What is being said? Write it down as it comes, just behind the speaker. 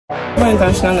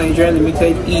International Nigeria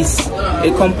Limited is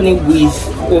a company with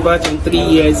over 23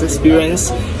 years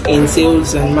experience in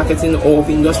sales and marketing of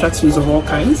industrial tools of all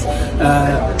kinds.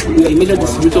 We are a major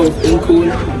distributor of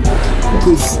Int'L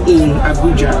goods in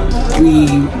Abuja. We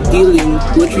deal in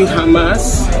rotary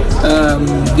hammers,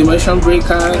 demolition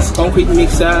breakers, concrete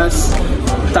mixers,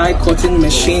 tie cutting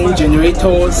machine,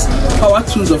 generators, power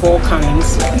tools of all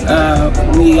kinds.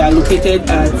 We are located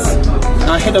at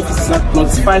our head office is at plot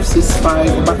 565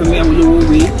 Obafemi Awolowo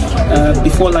Way,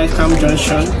 before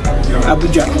Junction,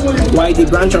 Abuja, while the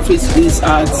branch office is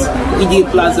at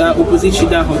Plaza opposite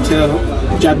Shida Hotel,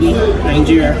 Jabi,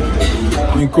 Nigeria.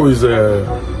 Ingco is a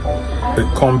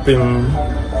company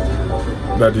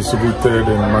that is rooted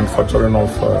in manufacturing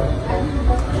of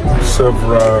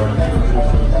several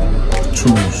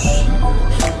tools,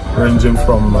 ranging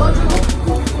from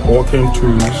working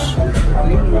tools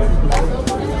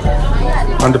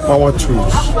and the power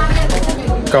tools,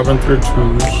 carpentry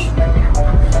tools,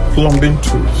 plumbing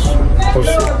tools,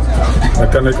 also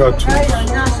mechanical tools.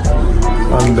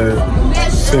 And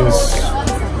since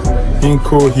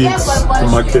Ingco hits the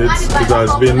market, it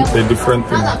has been a different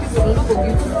thing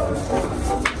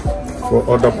for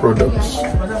other products.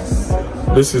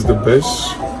 This is the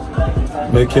best,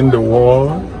 making the wall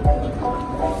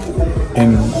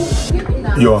in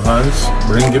your hands,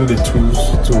 bringing the tools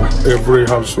to every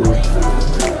household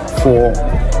for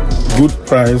good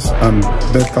price and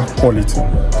better quality.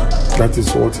 That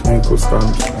is what Ingco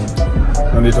stands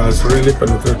for. And it has really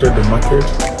penetrated the market,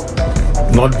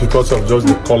 not because of just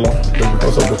the color, but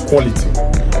because of the quality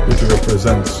it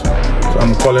represents. So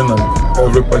I'm calling on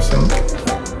every person,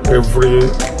 every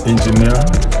engineer,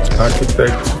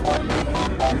 architect,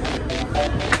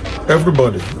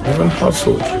 everybody, even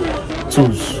household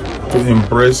tools, to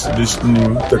embrace this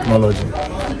new technology.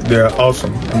 They are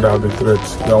awesome and they are great.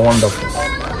 They are wonderful.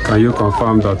 Can you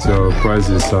confirm that your price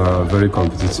is very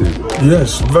competitive?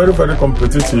 Yes, very, very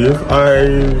competitive.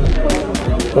 I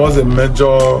was a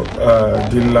major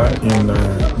dealer in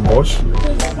BOSCH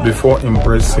before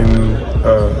embracing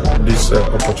this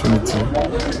opportunity.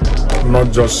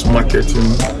 Not just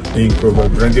marketing Ingco,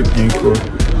 but bringing Ingco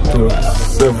to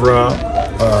several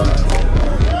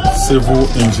civil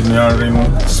engineering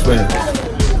spheres.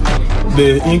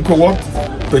 The Ingco, what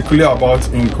peculiar about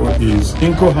Ingco is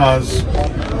Ingco has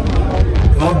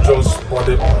not just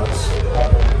body parts,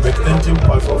 but engine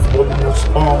parts of almost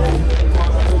all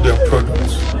their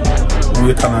products.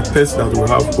 We can attest that we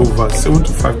have over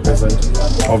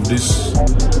 75% of this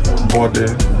body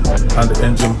and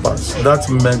engine parts. That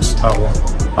makes our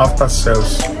after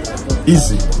sales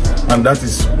easy, and that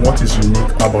is what is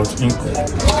unique about Ingco.